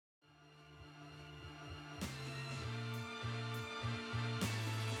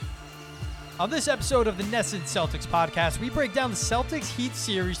On this episode of the Nested Celtics podcast, we break down the Celtics Heat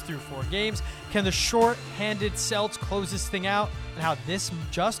series through 4 games. Can the short-handed Celts close this thing out? And how this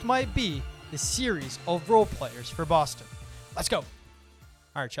just might be the series of role players for Boston. Let's go. All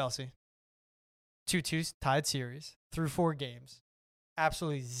right, Chelsea. 2-2 tied series through 4 games.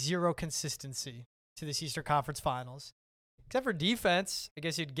 Absolutely zero consistency to this Eastern Conference Finals. Except for defense, I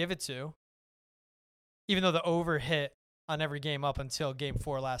guess you'd give it to. Even though the over hit on every game up until game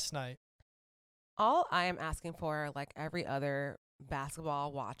 4 last night. All I am asking for, like every other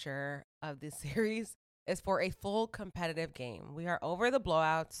basketball watcher of this series, is for a full competitive game. We are over the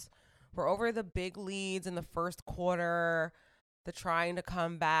blowouts. We're over the big leads in the first quarter, the trying to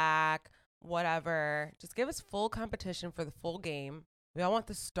come back, whatever. Just give us full competition for the full game. We all want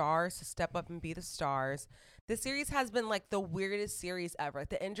the stars to step up and be the stars. This series has been like the weirdest series ever.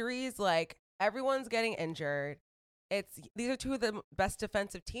 The injuries, like everyone's getting injured. These are 2 of the best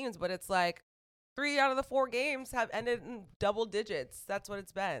defensive teams, but it's like 3 out of the 4 games have ended in double digits. That's what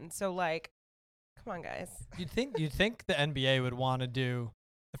it's been. So, like, come on, guys. You'd think the NBA would want to do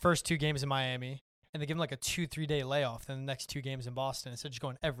the first 2 games in Miami and they give them like a 2-3 day layoff, then the next 2 games in Boston instead of just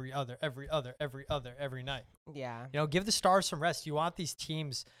going every night. Yeah. You know, give the stars some rest. You want these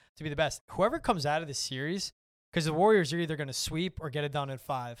teams to be the best. Whoever comes out of this series, because the Warriors are either going to sweep or get it done in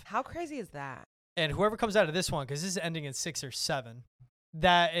 5. How crazy is that? And whoever comes out of this one, because this is ending in 6 or 7,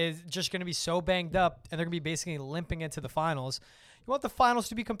 that is just going to be so banged up and they're going to be basically limping into the finals. You want the finals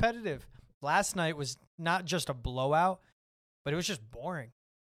to be competitive. Last night was not just a blowout, but it was just boring.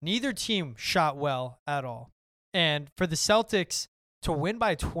 Neither team shot well at all. And for the Celtics to win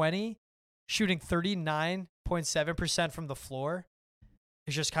by 20, shooting 39.7% from the floor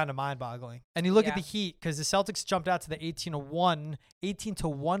is just kind of mind-boggling. And you look at the Heat, because the Celtics jumped out to the 18-1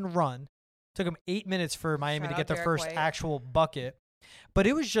 run. Took them 8 minutes for Miami to get their first actual bucket. But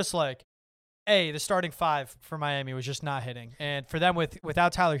it was just like, the starting 5 for Miami was just not hitting. And for them,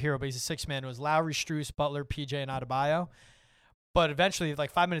 without Tyler Hero, but he's a 6th man, it was Lowry, Strus, Butler, PJ, and Adebayo. But eventually,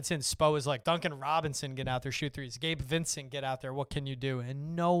 like 5 minutes in, Spo was like, Duncan Robinson, get out there, shoot threes. Gabe Vincent, get out there. What can you do?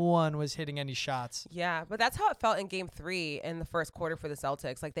 And no one was hitting any shots. Yeah, but that's how it felt in game 3 in the first quarter for the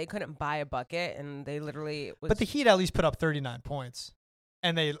Celtics. Like, they couldn't buy a bucket, and they literally was. But the Heat at least put up 39 points.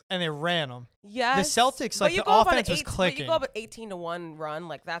 And they ran them. Yes. The Celtics, like the offense was clicking. But you go up an 18-1 run,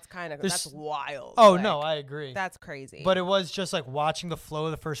 like that's that's wild. Oh, like, no, I agree. That's crazy. But it was just like watching the flow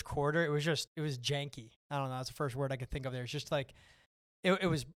of the first quarter. It was janky. I don't know. That's the first word I could think of there. It's just like, it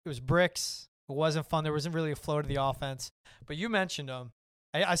was bricks. It wasn't fun. There wasn't really a flow to the offense. But you mentioned him.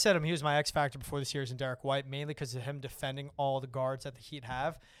 I said he was my X factor before the series in Derek White, mainly because of him defending all the guards that the Heat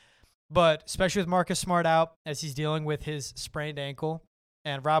have. But especially with Marcus Smart out as he's dealing with his sprained ankle.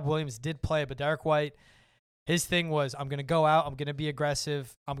 And Rob Williams did play, but Derek White, his thing was, I'm going to go out, I'm going to be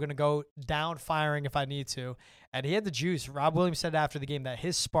aggressive, I'm going to go down firing if I need to. And he had the juice. Rob Williams said after the game that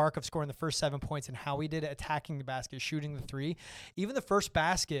his spark of scoring the first 7 points and how he did it, attacking the basket, shooting the 3, even the first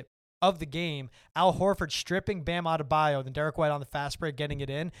basket of the game, Al Horford stripping Bam Adebayo, then Derek White on the fast break getting it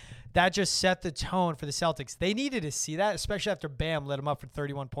in, that just set the tone for the Celtics. They needed to see that, especially after Bam lit him up for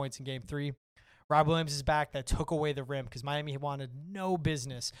 31 points in game 3. Rob Williams is back. That took away the rim because Miami wanted no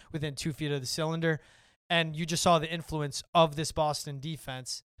business within 2 feet of the cylinder. And you just saw the influence of this Boston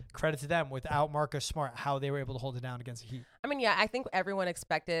defense. Credit to them without Marcus Smart, how they were able to hold it down against the Heat. I mean, yeah, I think everyone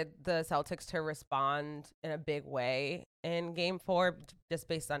expected the Celtics to respond in a big way in game 4, just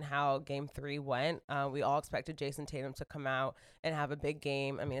based on how game 3 went. We all expected Jason Tatum to come out and have a big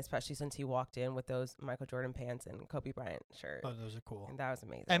game. I mean, especially since he walked in with those Michael Jordan pants and Kobe Bryant shirt. Oh, those are cool. And that was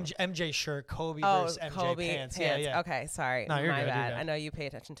amazing. MJ shirt, Kobe versus MJ Kobe pants. Yeah. Okay, sorry. No, you're My good, bad. you're good. I know you pay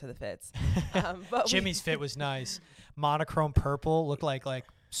attention to the fits. But Jimmy's fit was nice. Monochrome purple, looked like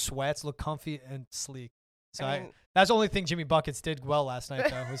sweats, looked comfy and sleek. So that's the only thing Jimmy Buckets did well last night,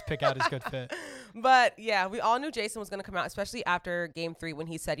 though, was pick out his good fit. But, yeah, we all knew Jason was going to come out, especially after game 3 when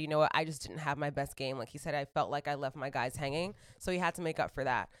he said, you know what, I just didn't have my best game. Like he said, I felt like I left my guys hanging. So he had to make up for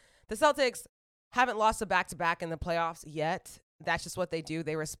that. The Celtics haven't lost a back-to-back in the playoffs yet. That's just what they do.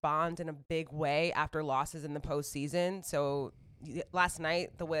 They respond in a big way after losses in the postseason. So last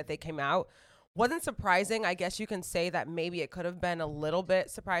night, the way that they came out wasn't surprising. I guess you can say that maybe it could have been a little bit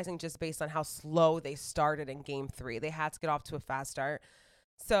surprising just based on how slow they started in game 3. They had to get off to a fast start.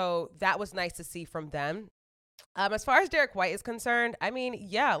 So that was nice to see from them. As far as Derek White is concerned, I mean,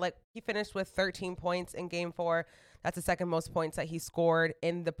 yeah, like he finished with 13 points in game 4. That's the second most points that he scored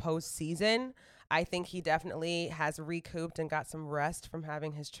in the postseason. I think he definitely has recouped and got some rest from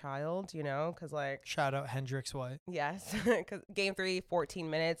having his child, you know, because like. Shout out Hendricks White. Yes, because game 3, 14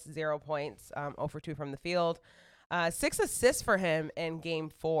 minutes, 0 points, 0 for 2 from the field. 6 assists for him in game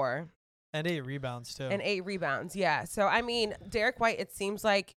 4. And 8 rebounds, too. And 8 rebounds, yeah. So, I mean, Derek White, it seems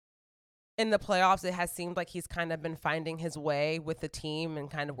like in the playoffs, it has seemed like he's kind of been finding his way with the team and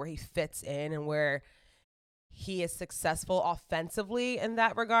kind of where he fits in and where he is successful offensively in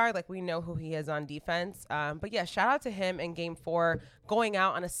that regard. Like, we know who he is on defense. But, yeah, shout out to him in Game 4, going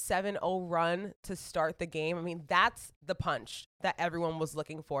out on a 7-0 run to start the game. I mean, that's the punch that everyone was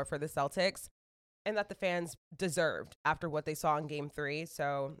looking for the Celtics and that the fans deserved after what they saw in Game 3.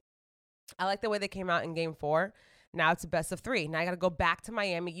 So I like the way they came out in Game 4. Now it's a best of 3. Now I got to go back to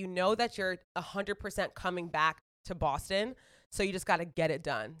Miami. You know that you're 100% coming back to Boston, so you just got to get it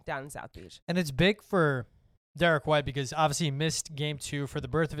done down in South Beach. And it's big for Derek White because obviously he missed Game 2 for the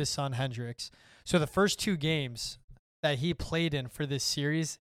birth of his son, Hendricks. So the first 2 games that he played in for this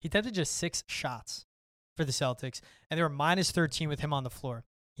series, he attempted just 6 shots for the Celtics, and they were minus 13 with him on the floor.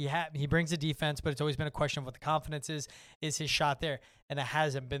 He brings the defense, but it's always been a question of what the confidence is. Is his shot there? And it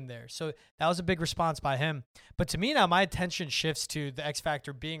hasn't been there. So that was a big response by him. But to me now, my attention shifts to the X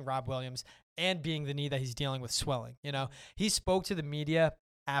factor being Rob Williams and being the knee that he's dealing with swelling. You know, he spoke to the media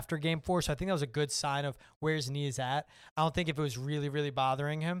after Game 4, so I think that was a good sign of where his knee is at. I don't think if it was really, really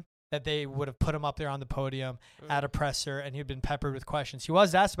bothering him that they would have put him up there on the podium at a presser and he'd been peppered with questions. He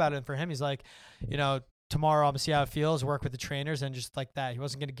was asked about it, and for him, he's like, you know, tomorrow I'm going to see how it feels, work with the trainers, and just like that. He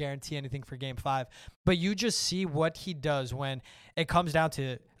wasn't going to guarantee anything for Game 5. But you just see what he does when it comes down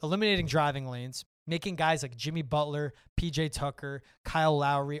to eliminating driving lanes, making guys like Jimmy Butler, PJ Tucker, Kyle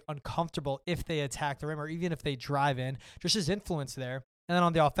Lowry uncomfortable if they attack the rim or even if they drive in. Just his influence there. And then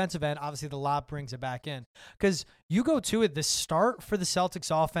on the offensive end, obviously the lob brings it back in. Because you go to it, the start for the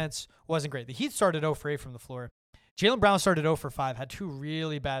Celtics offense wasn't great. The Heat started 0 for 8 from the floor. Jaylen Brown started 0 for 5, had 2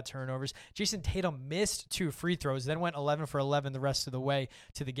 really bad turnovers. Jason Tatum missed 2 free throws, then went 11 for 11 the rest of the way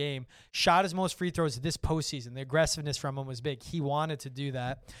to the game. Shot his most free throws this postseason. The aggressiveness from him was big. He wanted to do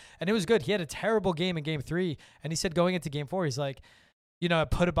that, and it was good. He had a terrible game in Game 3, and he said going into Game 4, he's like, you know, I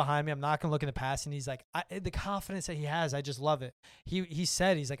put it behind me. I'm not going to look in the past. And he's like, the confidence that he has, I just love it. He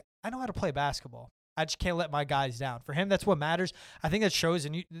said, he's like, I know how to play basketball. I just can't let my guys down. For him, that's what matters. I think that shows,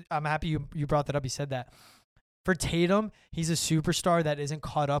 and I'm happy you brought that up. He said that. For Tatum, he's a superstar that isn't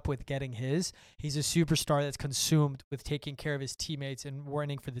caught up with getting his. He's a superstar that's consumed with taking care of his teammates and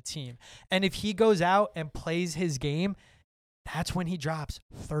winning for the team. And if he goes out and plays his game, that's when he drops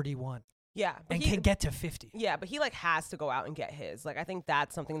 31. Yeah. And can get to 50. Yeah, but he like has to go out and get his. Like, I think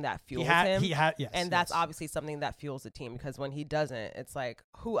that's something that fuels him. Yes, and that's obviously something that fuels the team, because when he doesn't, it's like,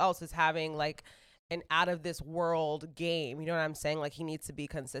 who else is having like an out of this world game? You know what I'm saying? Like, he needs to be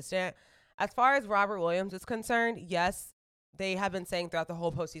consistent. As far as Robert Williams is concerned, yes, they have been saying throughout the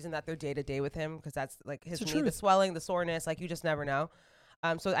whole postseason that they're day-to-day with him, because that's like his knee, the swelling, the soreness, like you just never know.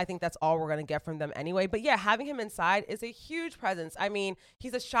 So I think that's all we're going to get from them anyway. But yeah, having him inside is a huge presence. I mean,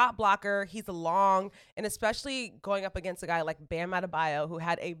 he's a shot blocker. He's long, and especially going up against a guy like Bam Adebayo, who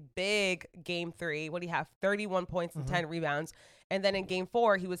had a big Game 3. What do you have? 31 points and 10 rebounds. And then in Game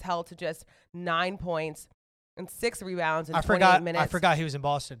 4, he was held to just 9 points and 6 rebounds in 28 minutes. I forgot he was in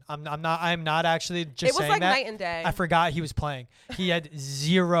Boston. I'm not actually just saying that. It was like night and day. I forgot he was playing. He had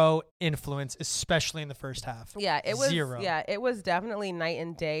zero influence, especially in the first half. Yeah, it was zero. Yeah, it was definitely night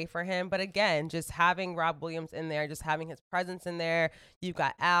and day for him. But again, just having Rob Williams in there, just having his presence in there. You've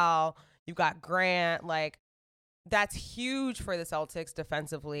got Al, you've got Grant. Like, that's huge for the Celtics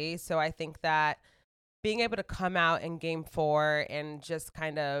defensively. So I think that being able to come out in Game 4 and just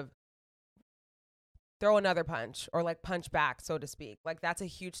kind of throw another punch, or like punch back, so to speak. Like, that's a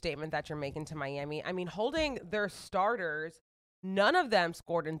huge statement that you're making to Miami. I mean, holding their starters, none of them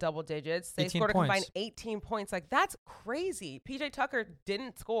scored in double digits. They scored a combined 18 points. Like, that's crazy. PJ Tucker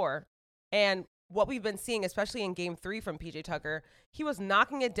didn't score. And what we've been seeing, especially in Game 3 from PJ Tucker, he was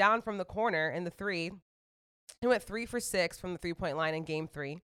knocking it down from the corner in the 3. He went 3 for 6 from the 3-point line in Game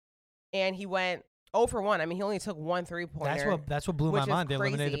 3. And he went 0 for 1. I mean, he only took 1 3-pointer. That's what blew my mind. They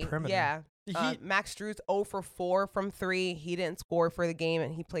eliminated the perimeter. Yeah. Max Strus 0 for 4 from 3. He didn't score for the game,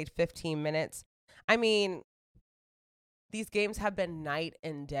 and he played 15 minutes. I mean, these games have been night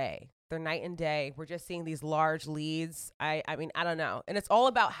and day. They're night and day. We're just seeing these large leads. I mean, I don't know. And it's all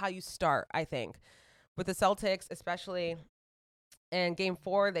about how you start, I think. With the Celtics, especially in Game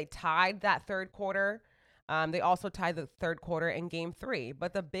 4, they tied that third quarter. They also tied the third quarter in Game 3.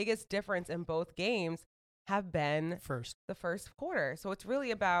 But the biggest difference in both games have been the first quarter. So it's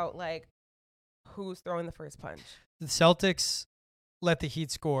really about, like, who's throwing the first punch. The Celtics let the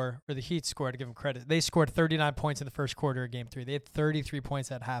Heat score, or the Heat scored, to give them credit. They scored 39 points in the first quarter of Game 3. They had 33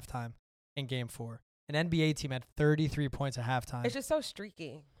 points at halftime in Game 4. An NBA team had 33 points at halftime. It's just so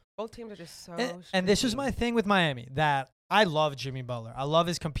streaky. Both teams are just so streaky. And this is my thing with Miami, that I love Jimmy Butler. I love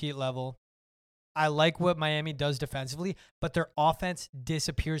his compete level. I like what Miami does defensively, but their offense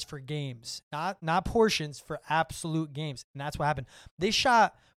disappears for games, not portions, for absolute games. And that's what happened. They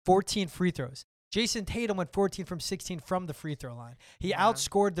shot 14 free throws. Jason Tatum went 14 from 16 from the free throw line. He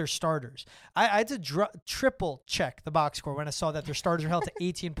outscored their starters. I had to triple check the box score when I saw that their starters were held to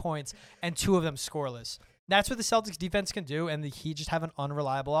 18 points and 2 of them scoreless. That's what the Celtics defense can do, and the Heat just have an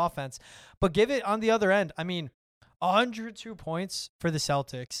unreliable offense. But give it on the other end. I mean, 102 points for the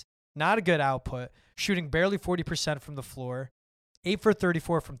Celtics. Not a good output. Shooting barely 40% from the floor. 8 for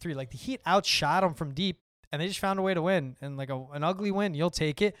 34 from 3. Like, the Heat outshot them from deep, and they just found a way to win. And, like, an ugly win, you'll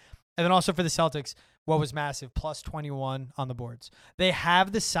take it. And then also for the Celtics, what was massive, plus 21 on the boards. They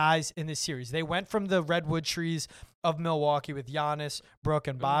have the size in this series. They went from the redwood trees of Milwaukee with Giannis, Brooke,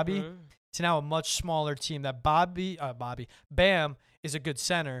 and Bobby to now a much smaller team that Bam is a good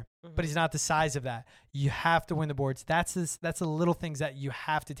center, but he's not the size of that. You have to win the boards. That's the little things that you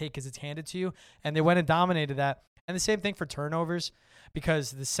have to take because it's handed to you. And they went and dominated that. And the same thing for turnovers,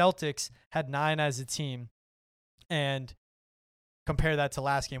 because the Celtics had 9 as a team. And compare that to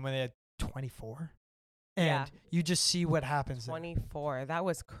last game when they had 24. And you just see what happens 24. There. That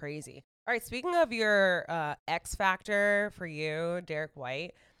was crazy. All right, speaking of your X factor for you, Derek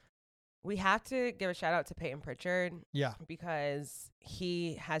White, we have to give a shout out to Peyton Pritchard. Yeah. Because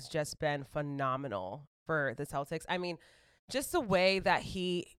he has just been phenomenal for the Celtics. I mean, just the way that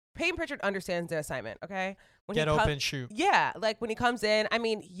Peyton Pritchard understands the assignment, okay? When Get open, shoot. Yeah, like when he comes in, I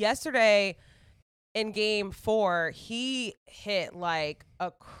mean, yesterday in game 4, he hit like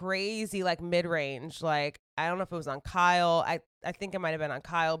a crazy like mid-range. Like, I don't know if it was on Kyle. I think it might have been on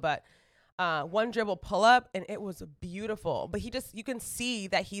Kyle, but one dribble pull up, and it was beautiful. But you can see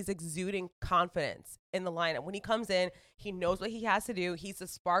that he's exuding confidence in the lineup. When he comes in, he knows what he has to do. He's a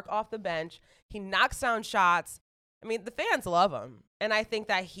spark off the bench. He knocks down shots. I mean, the fans love him. And I think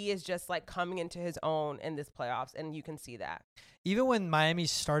that he is just like coming into his own in this playoffs, and you can see that. Even when Miami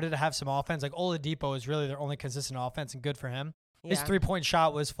started to have some offense, like Oladipo is really their only consistent offense, and good for him. Yeah. His 3-point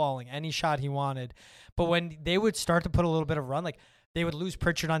shot was falling, any shot he wanted. But when they would start to put a little bit of run, like they would lose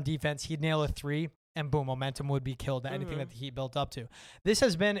Pritchard on defense, he'd nail a 3, and boom, momentum would be killed to anything that the Heat built up to. This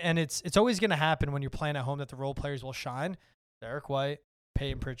has been, and it's always going to happen when you're playing at home, that the role players will shine. Derek White,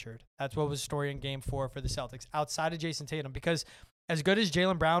 Peyton Pritchard. That's what was the story in game 4 for the Celtics, outside of Jason Tatum, because as good as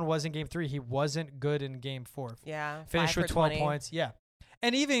Jaylen Brown was in game 3, he wasn't good in game 4. Yeah. Finished with 12 points. Yeah.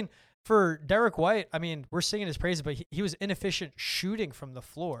 And even for Derek White, I mean, we're singing his praises, but he was inefficient shooting from the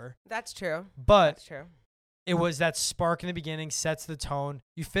floor. That's true. But that's true. It was that spark in the beginning, sets the tone.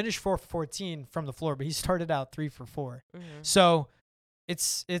 You finished 4 for 14 from the floor, but he started out 3 for 4. So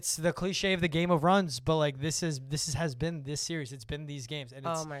it's the cliche of the game of runs, but like this has been this series. It's been these games, and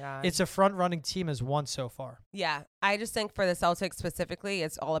oh my God, it's a front running team has won so far. Yeah, I just think for the Celtics specifically,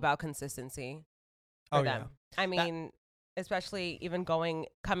 it's all about consistency for them. Yeah. I mean, especially even coming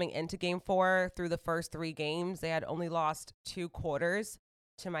into game 4 through the first 3 games, they had only lost 2 quarters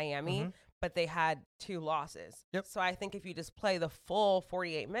to Miami, but they had 2 losses. Yep. So I think if you just play the full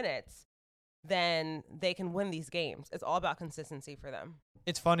 48 minutes, then they can win these games. It's all about consistency for them.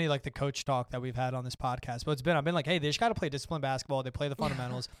 It's funny, like the coach talk that we've had on this podcast, but I've been like, hey, they just got to play disciplined basketball. They play the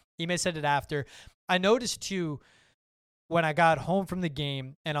fundamentals. Ime said it after. I noticed too, when I got home from the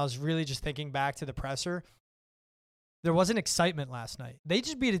game and I was really just thinking back to the presser, there wasn't excitement last night. They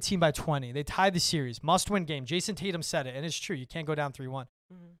just beat a team by 20. They tied the series. Must-win game. Jason Tatum said it, and it's true. You can't go down 3-1.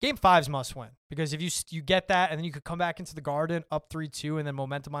 Game 5's must win, because if you get that, and then you could come back into the Garden up 3-2, and then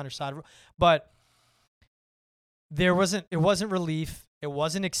momentum on your side. But it wasn't relief. It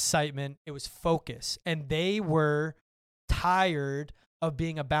wasn't excitement. It was focus, and they were tired of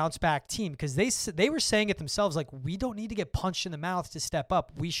being a bounce back team, because they were saying it themselves, like, we don't need to get punched in the mouth to step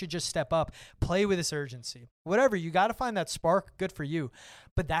up. We should just step up, play with this urgency. Whatever, you got to find that spark. Good for you.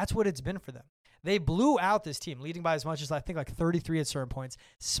 But that's what it's been for them. They blew out this team, leading by as much as I think like 33 at certain points,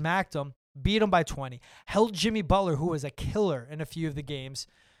 smacked them, beat them by 20, held Jimmy Butler, who was a killer in a few of the games,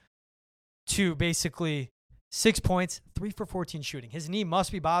 to basically 6 points, 3 for 14 shooting. His knee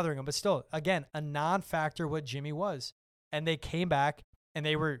must be bothering him, but still, again, a non-factor what Jimmy was. And they came back, and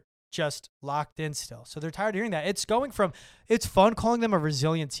they were just locked in still. So they're tired of hearing that. It's fun calling them a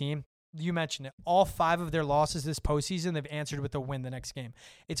resilient team. You mentioned it. All 5 of their losses this postseason, they've answered with a win the next game.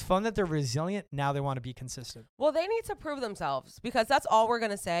 It's fun that they're resilient. Now they want to be consistent. Well, they need to prove themselves, because that's all we're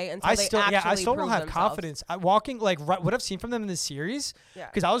going to say until I they still actually don't have themselves. confidence. What I've seen from them in this series,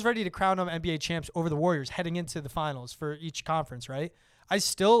 because I was ready to crown them NBA champs over the Warriors heading into the finals for each conference, right? I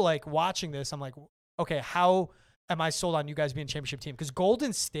still like watching this. I'm like, okay, how am I sold on you guys being a championship team? Because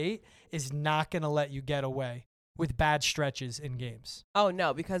Golden State is not going to let you get away with bad stretches in games. Oh,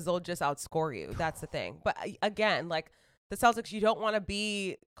 no, because they'll just outscore you. That's the thing. But again, like the Celtics, you don't want to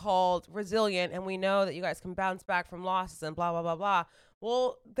be called resilient. And we know that you guys can bounce back from losses and blah, blah, blah, blah.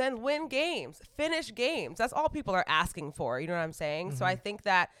 Well, then win games, finish games. That's all people are asking for. You know what I'm saying? Mm-hmm. So I think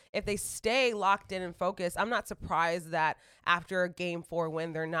that if they stay locked in and focused, I'm not surprised that after a game 4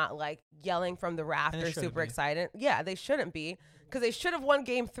 win, they're not like yelling from the rafters, super excited. Yeah, they shouldn't be, because they should have won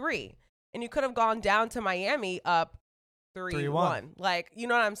game 3. And you could have gone down to Miami up 3-1. Like, you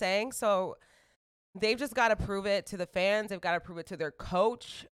know what I'm saying? So they've just got to prove it to the fans. They've got to prove it to their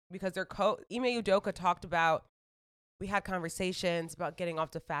coach, because their coach, Ime Udoka, talked about, we had conversations about getting off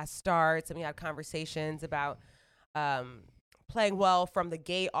to fast starts, and we had conversations about playing well from the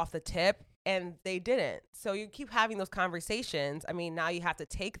gate off the tip, and they didn't. So you keep having those conversations. I mean, now you have to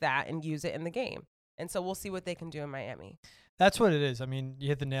take that and use it in the game. And so we'll see what they can do in Miami. That's what it is. I mean, you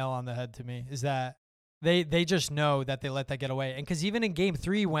hit the nail on the head to me, is that they just know that they let that get away. And because even in game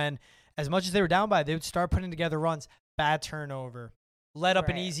 3, when as much as they were down by, they would start putting together runs, bad turnover, let up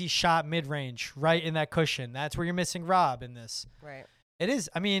an easy shot mid-range, right in that cushion. That's where you're missing Rob in this. Right. It is.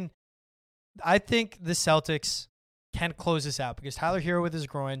 I mean, I think the Celtics can close this out because Tyler Hero with his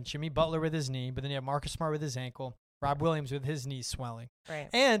groin, Jimmy Butler with his knee, but then you have Marcus Smart with his ankle, Rob Williams with his knee swelling. Right.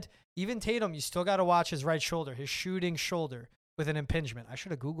 And even Tatum, you still got to watch his right shoulder, his shooting shoulder with an impingement. I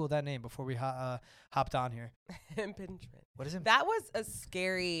should have Googled that name before we hopped on here. Impingement. What is it? That was a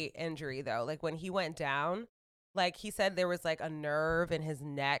scary injury, though. Like when he went down, like he said there was like a nerve in his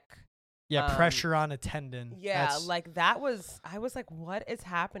neck. Yeah, pressure on a tendon. Yeah, like that was, I was like, what is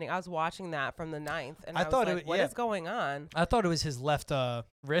happening? I was watching that from the 9th, and I thought was like, what is going on? I thought it was his left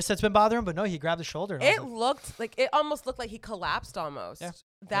wrist that's been bothering him, but no, he grabbed the shoulder. It looked like, it almost looked like he collapsed almost. Yeah.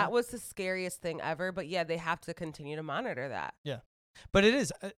 That was the scariest thing ever, but yeah, they have to continue to monitor that. Yeah. But it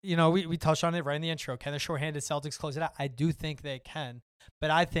is, we touched on it right in the intro. Can the shorthanded Celtics close it out? I do think they can.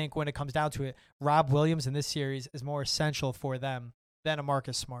 But I think when it comes down to it, Rob Williams in this series is more essential for them than a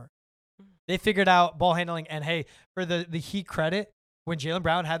Marcus Smart. They figured out ball handling. And, hey, for the Heat credit, when Jaylen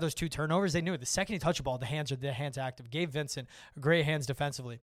Brown had those 2 turnovers, they knew it. The second he touched the ball, the hands active. Gabe Vincent, great hands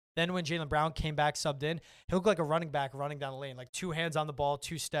defensively. Then when Jaylen Brown came back, subbed in, he looked like a running back running down the lane, like 2 hands on the ball,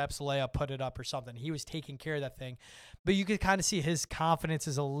 2 steps, layup, put it up or something. He was taking care of that thing. But you could kind of see his confidence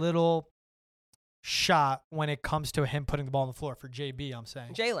is a little shot when it comes to him putting the ball on the floor for JB, I'm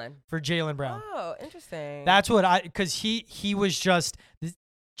saying. For Jaylen Brown. Oh, interesting. That's what because he was just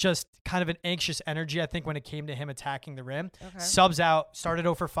kind of an anxious energy, I think, when it came to him attacking the rim. Okay. Subs out, started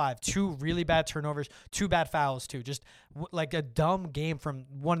 0 for 5, 2 really bad turnovers, 2 bad fouls too. Just like a dumb game from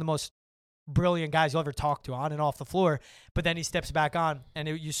one of the most brilliant guys you'll ever talk to on and off the floor. But then he steps back on, and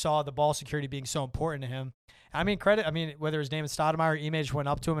you saw the ball security being so important to him. I mean, whether his name is Stoudemire or Ime just went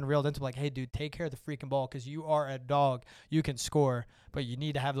up to him and reeled into him like, hey, dude, take care of the freaking ball because you are a dog. You can score, but you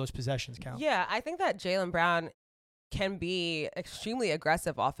need to have those possessions count. Yeah, I think that Jaylen Brown can be extremely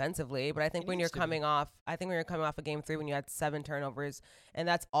aggressive offensively, but I think when you're coming off of game 3 when you had 7 turnovers and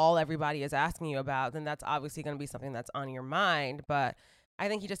that's all everybody is asking you about, then that's obviously going to be something that's on your mind. But I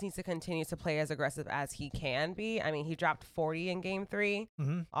think he just needs to continue to play as aggressive as he can be. I mean, he dropped 40 in game 3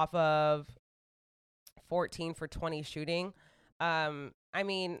 off of 14 for 20 shooting. I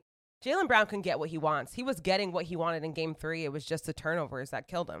mean, Jaylen Brown can get what he wants. He was getting what he wanted in game 3. It was just the turnovers that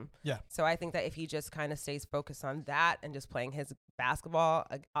killed him. Yeah. So I think that if he just kind of stays focused on that and just playing his basketball,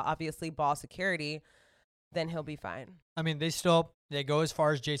 obviously ball security, then he'll be fine. I mean, they go as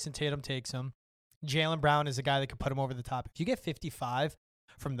far as Jason Tatum takes him. Jaylen Brown is a guy that could put him over the top. If you get 55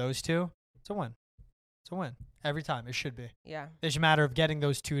 from those 2, it's a win. It's a win. Every time. It should be. Yeah. It's a matter of getting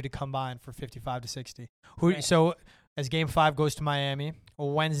those 2 to combine for 55 to 60. Right. So as game 5 goes to Miami,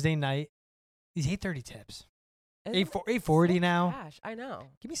 Wednesday night, these 8:30 tips. 8:40 now. Gosh, I know.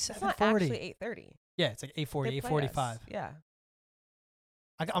 Give me 7:40. It's not actually 8:30. Yeah, it's like 8:40, 8:45. Yeah.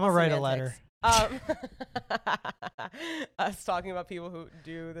 I'm going to write a letter. Us talking about people who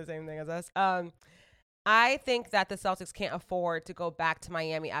do the same thing as us. I think that the Celtics can't afford to go back to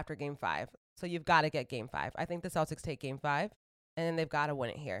Miami after game 5. So you've got to get game 5. I think the Celtics take game 5, and then they've got to win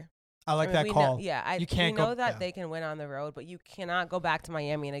it here. I like that call. We know that they can win on the road, but you cannot go back to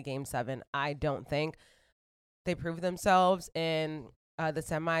Miami in a game 7. I don't think. They proved themselves in the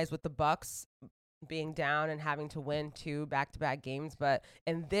semis with the Bucks being down and having to win 2 back-to-back games. But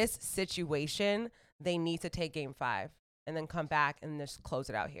in this situation, they need to take game 5 and then come back and just close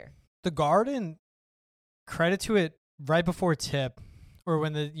it out here. The Garden, credit to it, right before tip, or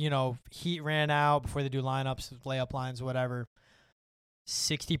when the Heat ran out before they do lineups, layup lines, whatever.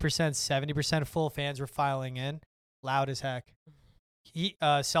 60%, 70% full fans were filing in, loud as heck.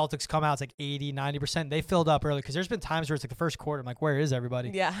 Celtics come out, it's like 80, 90%. They filled up early because there's been times where it's like the first quarter. I'm like, where is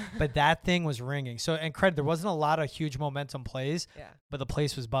everybody? Yeah. But that thing was ringing. So, and credit, there wasn't a lot of huge momentum plays, Yeah. but the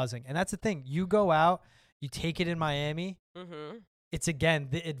place was buzzing. And that's the thing. You go out, you take it in Miami. Mm-hmm. It's, again,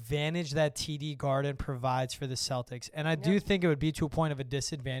 the advantage that TD Garden provides for the Celtics. And I do think it would be to a point of a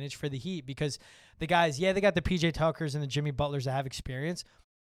disadvantage for the Heat because the guys, they got the PJ Tuckers and the Jimmy Butlers that have experience,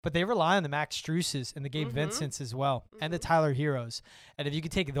 but they rely on the Max Struces and the Gabe Vincents as well, and the Tyler Heroes. And if you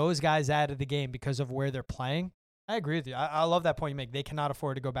could take those guys out of the game because of where they're playing, I agree with you. I love that point you make. They cannot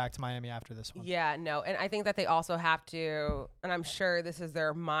afford to go back to Miami after this one. Yeah, no. And I think that they also have to, and I'm sure this is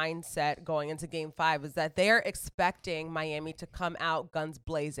their mindset going into game 5, is that they're expecting Miami to come out guns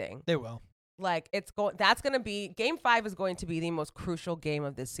blazing. They will. Like, that's going to be, game 5 is going to be the most crucial game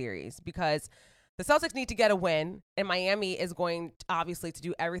of this series because the Celtics need to get a win, and Miami is going obviously to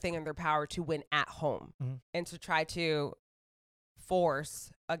do everything in their power to win at home and to try to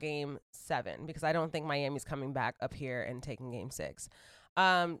force a game 7 because I don't think Miami's coming back up here and taking game 6.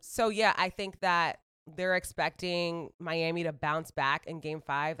 So yeah, I think that they're expecting Miami to bounce back in game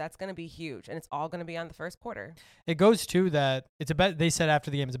 5. That's going to be huge, and it's all going to be on the first quarter. It goes to that it's they said after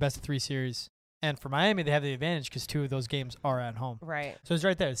the game it's a best of 3 series. And for Miami, they have the advantage because 2 of those games are at home. Right. So it's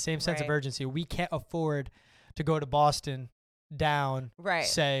right there, the same sense of urgency. We can't afford to go to Boston down,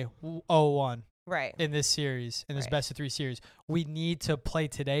 say, 0-1 in this series, in this best of 3 series. We need to play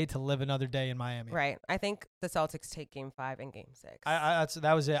today to live another day in Miami. Right. I think the Celtics take game 5 and game 6.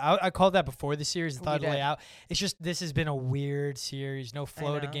 That was it. I called that before the series and thought it'd lay out. It's just this has been a weird series. No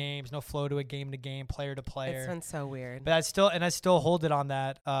flow to games, no flow to a game, player to player. It's been so weird. But I still hold it on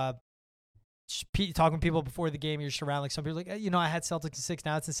that. Talking to people before the game, you're just around like some people like, I had Celtics in 6,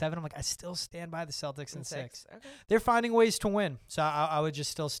 now it's in 7. I'm like, I still stand by the Celtics in 6. Okay. They're finding ways to win, so I would just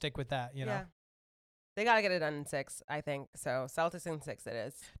still stick with that. You know, they gotta get it done in 6. I think so. Celtics in 6 it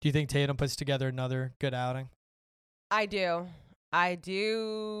is. Do you think Tatum puts together another good outing? I do.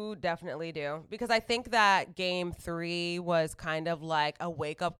 Definitely do, because I think that game 3 was kind of like a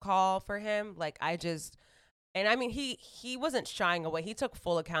wake up call for him. Like And I mean, he wasn't shying away. He took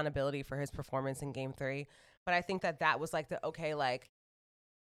full accountability for his performance in game 3. But I think that was like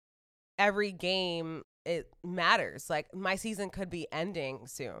every game, it matters. Like, my season could be ending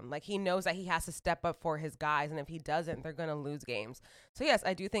soon. Like, he knows that he has to step up for his guys. And if he doesn't, they're going to lose games. So, yes,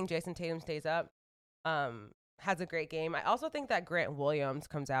 I do think Jason Tatum stays up, has a great game. I also think that Grant Williams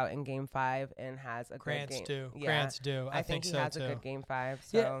comes out in game 5 and has a great game. Grant's due. I think he so has too. a good game 5.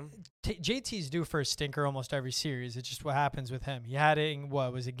 So. Yeah, JT's due for a stinker almost every series. It's just what happens with him. He had it in,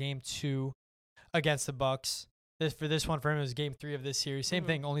 game 2 against the Bucks. For this one, for him, it was game 3 of this series. Same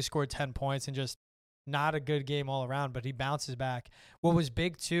thing, only scored 10 points and just not a good game all around, but he bounces back. What was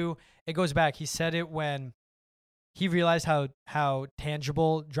big too, it goes back. He said it when he realized how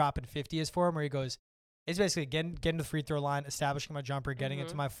tangible dropping 50 is for him, where he goes, it's basically getting to the free throw line, establishing my jumper, getting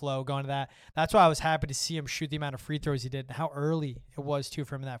into my flow, going to that. That's why I was happy to see him shoot the amount of free throws he did and how early it was too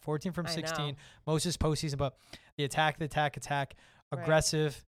from that. 14 from 16, most of his postseason, but the attack,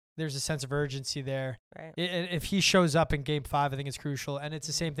 aggressive. There's a sense of urgency there. Right. If he shows up in game 5, I think it's crucial. And it's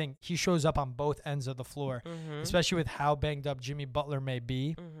the same thing. He shows up on both ends of the floor, especially with how banged up Jimmy Butler may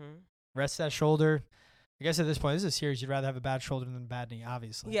be. Rest that shoulder. I guess at this point, this is a series you'd rather have a bad shoulder than a bad knee,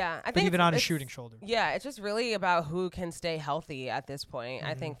 obviously. Yeah, I think even on a shooting shoulder. Yeah, it's just really about who can stay healthy at this point.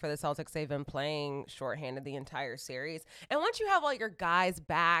 I think for the Celtics, they've been playing shorthanded the entire series. And once you have all your guys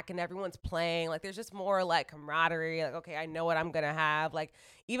back and everyone's playing, like, there's just more like camaraderie. Like, okay, I know what I'm gonna have. Like,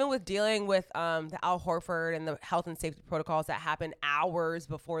 even with dealing with the Al Horford and the health and safety protocols that happened hours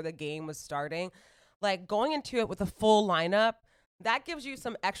before the game was starting, like, going into it with a full lineup, that gives you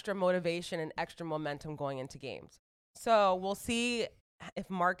some extra motivation and extra momentum going into games. So we'll see if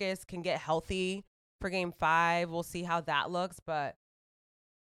Marcus can get healthy for game 5. We'll see how that looks. But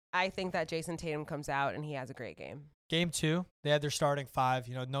I think that Jason Tatum comes out and he has a great game. Game 2, they had their starting 5.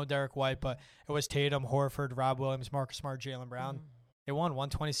 No Derek White, but it was Tatum, Horford, Rob Williams, Marcus Smart, Jaylen Brown. They won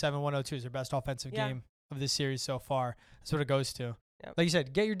 127-102. Is their best offensive game of this series so far. That's what it goes to. Yep. Like you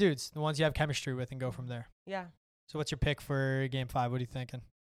said, get your dudes, the ones you have chemistry with, and go from there. Yeah. So what's your pick for game 5? What are you thinking?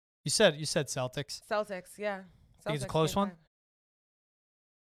 You said Celtics. Celtics, yeah. Think it's a close one?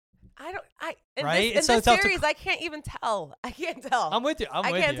 5. Right? In this series, I can't even tell. I can't tell. I'm with you.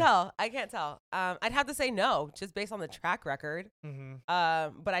 I can't tell. I'd have to say no, just based on the track record.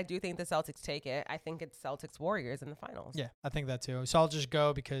 But I do think the Celtics take it. I think it's Celtics Warriors in the finals. Yeah, I think that too. So I'll just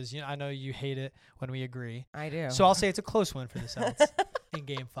go because I know you hate it when we agree. I do. So I'll say it's a close one for the Celtics in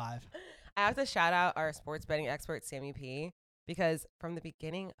game 5. I have to shout out our sports betting expert, Sammy P, because from the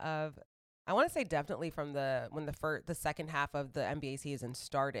beginning of I want to say definitely from when the second half of the NBA season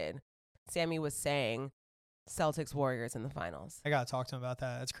started, Sammy was saying Celtics Warriors in the finals. I gotta talk to him about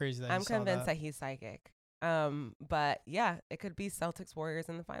that. That's crazy. That I'm convinced that he's psychic. But yeah, it could be Celtics Warriors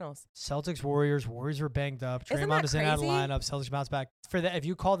in the finals. Celtics Warriors. Warriors were banged up. Isn't Draymond that is in out of crazy? lineup. Celtics bounce back. For that, if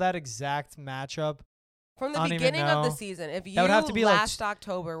you call that exact matchup, From the I don't even beginning of the know. season, if you That would have to be like last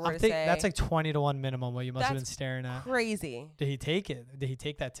October were I to think say that's like 20-1 minimum. What you must have been That's staring at. crazy. Did he take it? Did he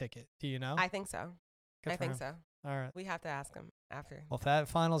take that ticket? Do you know? I think so. Good I for think him. so. All right. We have to ask him after. Well, if that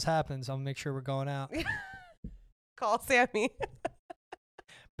finals happens, I'll make sure we're going out. Call Sammy.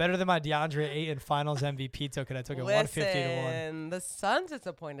 Better than my DeAndre Ayton Finals MVP token. I took it 150 to 1. Listen, the Suns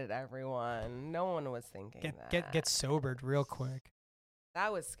disappointed everyone. No one was thinking that. Get sobered real quick.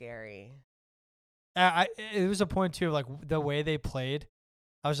 That was scary. It was a point too of like the way they played.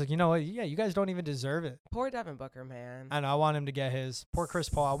 I was like, you know what? Yeah, you guys don't even deserve it. Poor Devin Booker, man. I know. I want him to get his. Poor Chris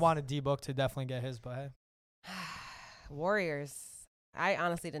Paul. I wanted D-Book to definitely get his, but hey. Warriors. I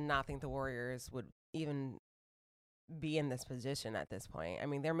honestly did not think the Warriors would even be in this position at this point. I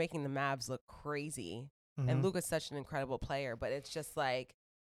mean, they're making the Mavs look crazy. And Mhm. Luka's such an incredible player, but it's just like,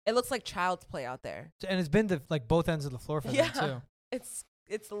 it looks like child's play out there. And it's been like both ends of the floor for them too.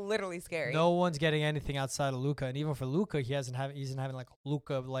 It's literally scary. No one's getting anything outside of Luka, and even for Luka, he's not having like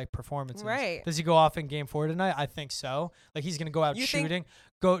Luka like performances. Right. Does he go off in Game 4 tonight? I think so. Like he's gonna go out You think- shooting,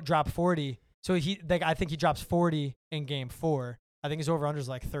 go drop 40. So I think he drops 40 in Game 4. I think his over under is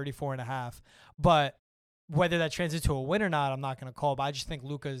like 34.5. But whether that translates to a win or not, I'm not gonna call. But I just think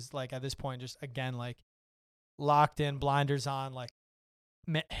Luka's like at this point just again like locked in, blinders on, like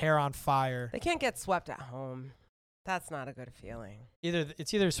hair on fire. They can't get swept at home. That's not a good feeling.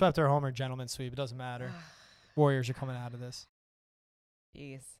 It's either swept or home or gentleman's sweep. It doesn't matter. Warriors are coming out of this.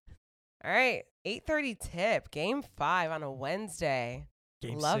 Jeez. All right. 8:30 tip. Game 5 on a Wednesday.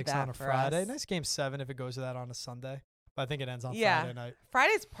 Game Love 6 that on a for Friday. us. Nice Game 7 if it goes to that on a Sunday. But I think it ends on Yeah. Friday night.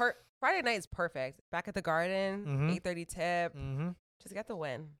 Friday night is perfect. Back at the Garden. Mhm. 8:30 tip. Mm-hmm. Just get the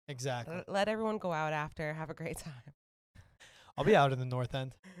win. Exactly. Let everyone go out after. Have a great time. I'll be out in the North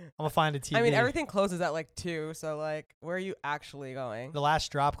End. I'm gonna find a TV. I mean, everything closes at like 2. So like, where are you actually going? The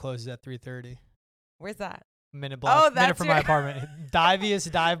last drop closes at 3:30. Where's that? Minute block. Minute that's from my your- apartment.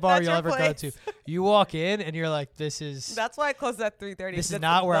 Diviest dive bar That's you'll your ever go place. to. You walk in and you're like, this is. That's why it closes at 3:30. This is It's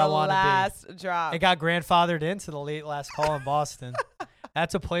not where I the wanna be. last drop. It got grandfathered into the late last call in Boston.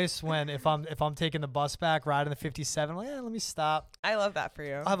 That's a place when if I'm taking the bus back, riding the 57, I'm like, let me stop. I love that for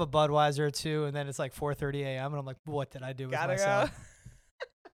you. I'll have a Budweiser or two, and then it's like 4:30 a.m. and I'm like, what did I do with Gotta myself? go.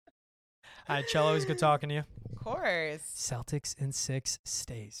 All right, Cello, it was good talking to you. Of course. Celtics in 6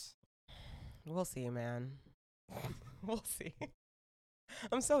 stays. We'll see, man. We'll see.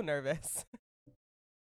 I'm so nervous.